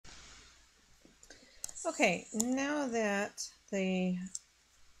Okay, now that the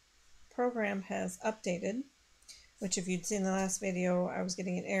program has updated, which if you'd seen the last video, I was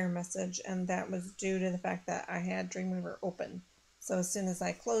getting an error message, and that was due to the fact that I had Dreamweaver open. So as soon as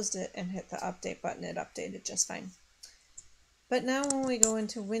I closed it and hit the update button, it updated just fine. But now when we go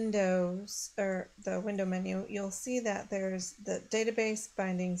into Windows, or the window menu, you'll see that there's the database,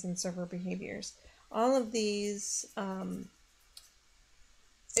 bindings, and server behaviors. All of these,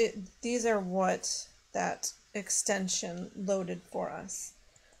 these are what that extension loaded for us.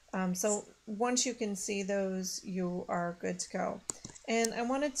 So once you can see those, you are good to go. And I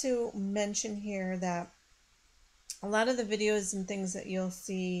wanted to mention here that a lot of the videos and things that you'll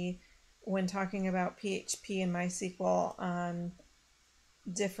see when talking about PHP and MySQL on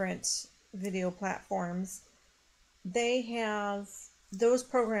different video platforms, those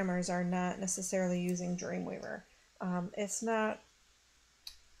programmers are not necessarily using Dreamweaver. It's not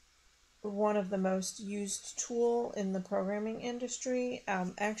one of the most used tool in the programming industry.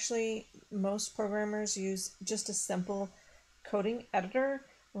 Actually, most programmers use just a simple coding editor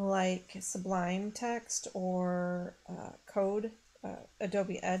like Sublime Text or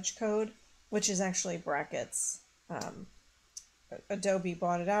Adobe Edge Code, which is actually brackets. Adobe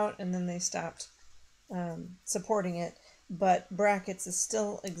bought it out and then they stopped supporting it, but brackets is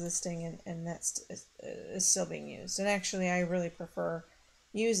still existing, and that's is still being used. And actually, I really prefer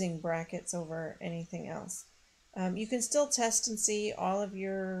using brackets over anything else. You can still test and see all of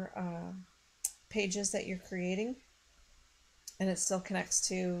your pages that you're creating, and it still connects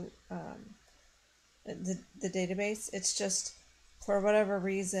to the database. It's just, for whatever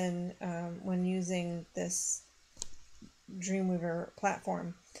reason, when using this Dreamweaver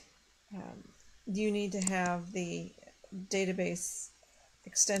platform, you need to have the database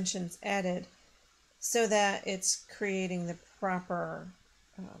extensions added so that it's creating the proper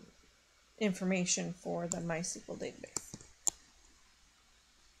information for the MySQL database.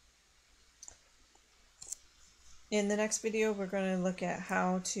 In the next video, we're going to look at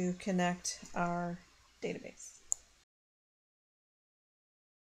how to connect our database.